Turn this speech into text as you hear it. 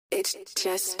It's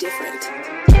just different.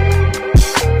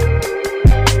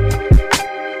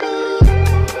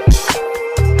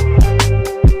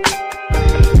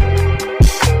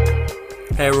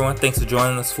 Hey everyone, thanks for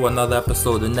joining us for another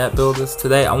episode of Net Builders.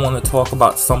 Today I want to talk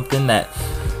about something that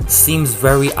seems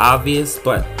very obvious,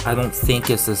 but I don't think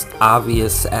it's as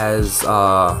obvious as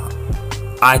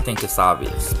I think it's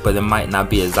obvious, but it might not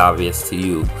be as obvious to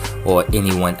you or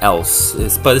anyone else.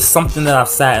 But it's something that I've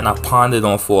sat and I've pondered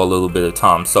on for a little bit of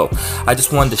time. So I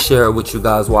just wanted to share it with you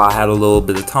guys while I had a little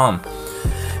bit of time.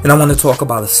 And I want to talk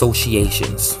about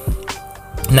associations.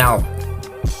 Now,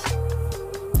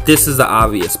 this is the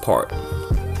obvious part.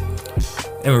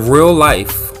 In real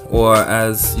life, or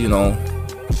as you know,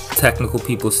 technical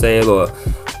people say it, or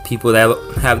people that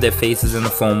have their faces in the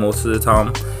phone most of the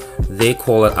time, they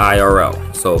call it IRL.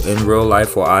 So in real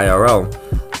life or IRL,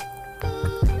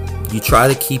 you try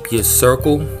to keep your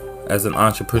circle as an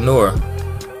entrepreneur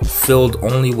filled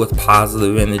only with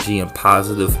positive energy and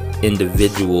positive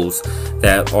individuals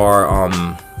that are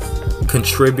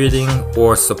contributing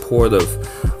or supportive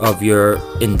of your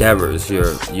endeavors,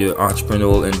 your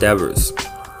entrepreneurial endeavors.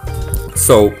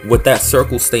 So with that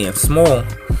circle staying small,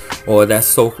 or that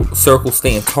circle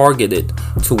staying targeted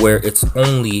to where it's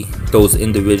only those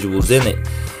individuals in it,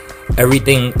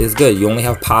 everything is good. You only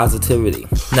have positivity.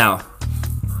 Now,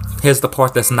 here's the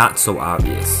part that's not so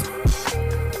obvious.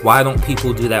 Why don't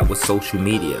people do that with social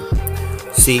media?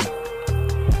 See,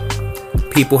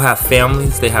 people have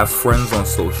families, they have friends on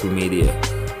social media,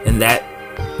 and that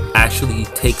actually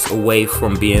takes away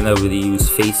from being able to use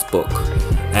Facebook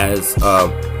as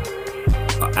an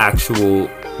actual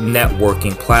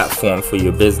networking platform for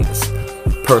your business.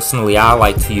 Personally, I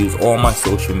like to use all my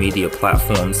social media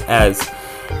platforms as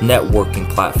networking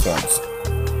platforms.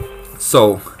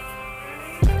 So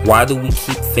why do we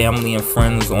keep family and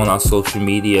friends on our social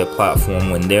media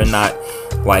platform when they're not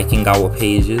liking our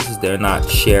pages, they're not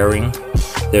sharing,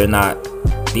 they're not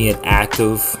being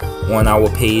active on our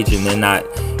page, and they're not,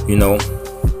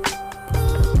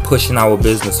 pushing our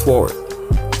business forward?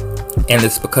 And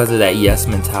it's because of that yes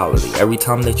mentality. Every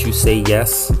time that you say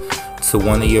yes to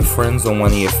one of your friends or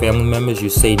one of your family members, you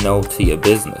say no to your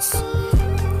business.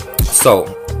 So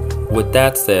with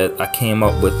that said, I came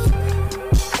up with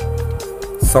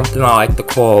something I like to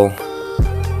call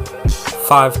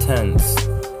 5-10s.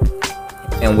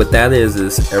 And what that is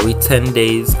every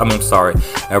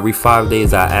 5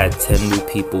 days I add 10 new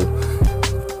people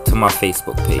to my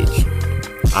Facebook page.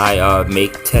 I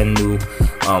make 10 new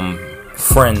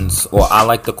friends, or I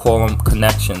like to call them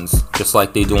connections, just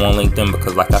like they do on LinkedIn,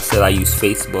 because like I said, I use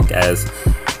Facebook as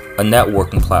a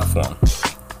networking platform.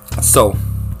 So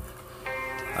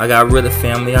I got rid of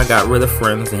family, I got rid of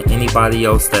friends, and anybody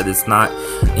else that is not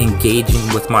engaging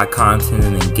with my content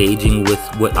and engaging with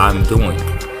what I'm doing.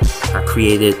 I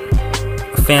created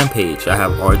a fan page. I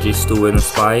have RJ Stewart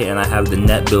Inspire, and I have the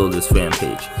Net Builders fan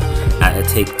page. I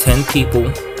take 10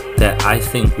 people that I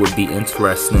think would be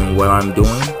interested in what I'm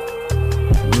doing.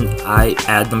 I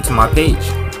add them to my page.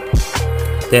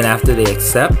 Then after they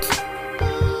accept,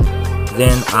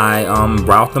 then I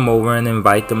route them over and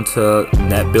invite them to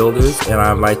Net Builders, and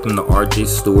I invite them to RJ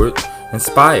Stewart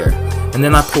Inspire. And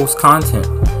then I post content.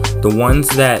 The ones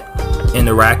that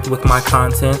interact with my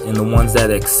content and the ones that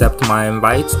accept my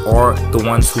invites are the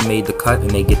ones who made the cut, and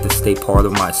they get to stay part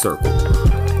of my circle.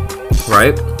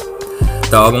 Right?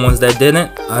 The other ones that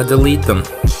didn't, I delete them.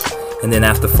 And then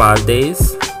after 5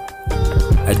 days,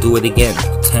 I do it again,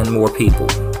 10 more people.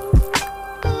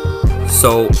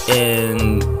 So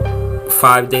in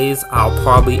 5 days, I'll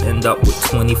probably end up with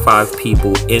 25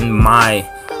 people in my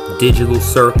digital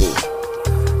circle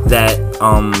that,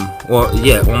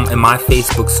 in my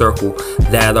Facebook circle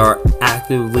that are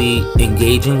actively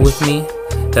engaging with me,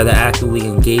 that are actively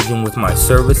engaging with my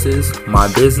services, my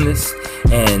business,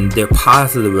 and they're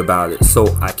positive about it. So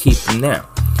I keep them there.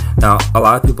 Now, a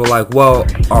lot of people are like, well,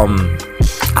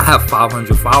 I have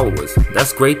 500 followers.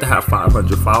 That's great to have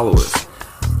 500 followers,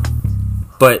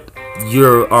 but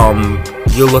you're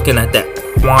looking at that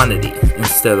quantity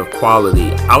instead of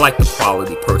quality. I like the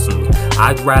quality personally.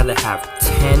 I'd rather have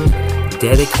 10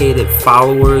 dedicated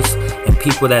followers and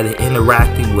people that are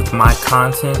interacting with my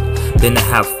content than to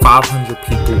have 500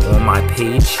 people on my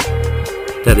page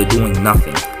that are doing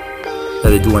nothing.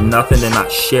 They're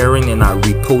not sharing, they're not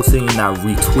reposting, they're not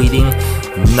retweeting,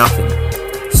 nothing.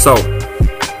 So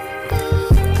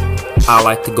I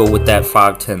like to go with that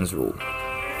 5-10s rule.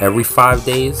 Every 5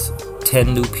 days,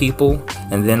 10 new people,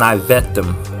 and then I vet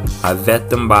them. I vet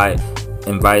them by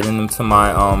inviting them to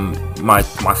my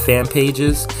my fan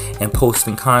pages and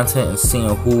posting content and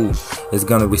seeing who is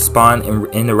going to respond and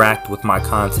interact with my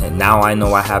content. Now I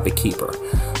know I have a keeper.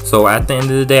 So at the end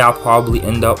of the day, I'll probably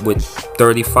end up with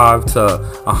 35 to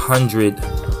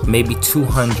 100, maybe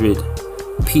 200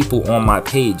 people on my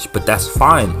page, but that's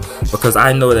fine, because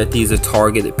I know that these are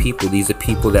targeted people. These are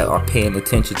people that are paying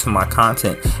attention to my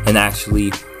content and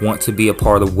actually want to be a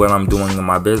part of what I'm doing in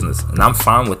my business, and I'm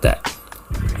fine with that,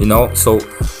 you know. So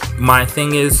my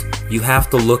thing is, you have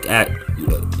to look at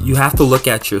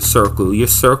your circle. Your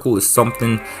circle is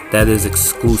something that is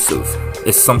exclusive.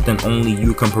 It's something only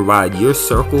you can provide. Your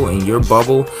circle and your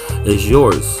bubble is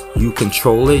yours. You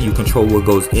control it. You control what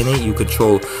goes in it. You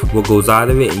control what goes out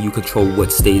of it, and you control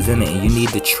what stays in it. And you need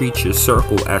to treat your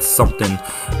circle as something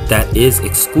that is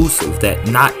exclusive, that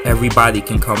not everybody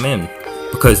can come in.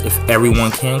 Because if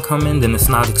everyone can come in, then it's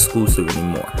not exclusive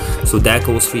anymore. So that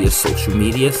goes for your social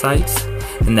media sites,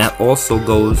 and that also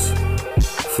goes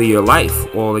for your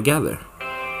life altogether.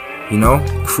 You know,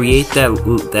 create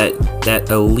that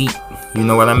elite, you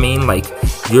know what I mean? Like,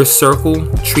 your circle,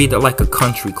 treat it like a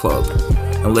country club.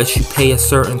 Unless you pay a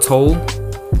certain toll,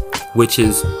 which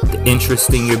is the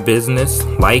interest in your business,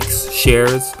 likes,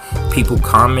 shares, people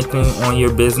commenting on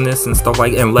your business and stuff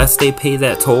like that. Unless they pay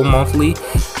that toll monthly,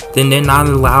 then they're not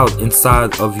allowed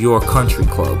inside of your country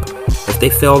club. If they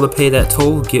fail to pay that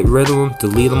toll, get rid of them,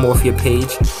 delete them off your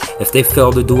page. If they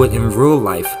fail to do it in real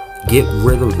life, get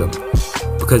rid of them,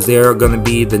 because they're going to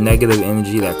be the negative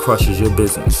energy that crushes your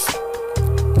business.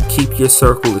 Keep your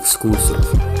circle exclusive.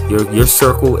 Your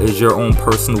circle is your own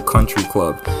personal country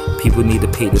club. People need to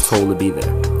pay the toll to be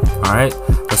there. Alright,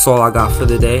 that's all I got for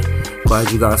today.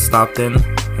 Glad you guys stopped in.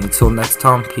 Until next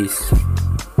time, peace.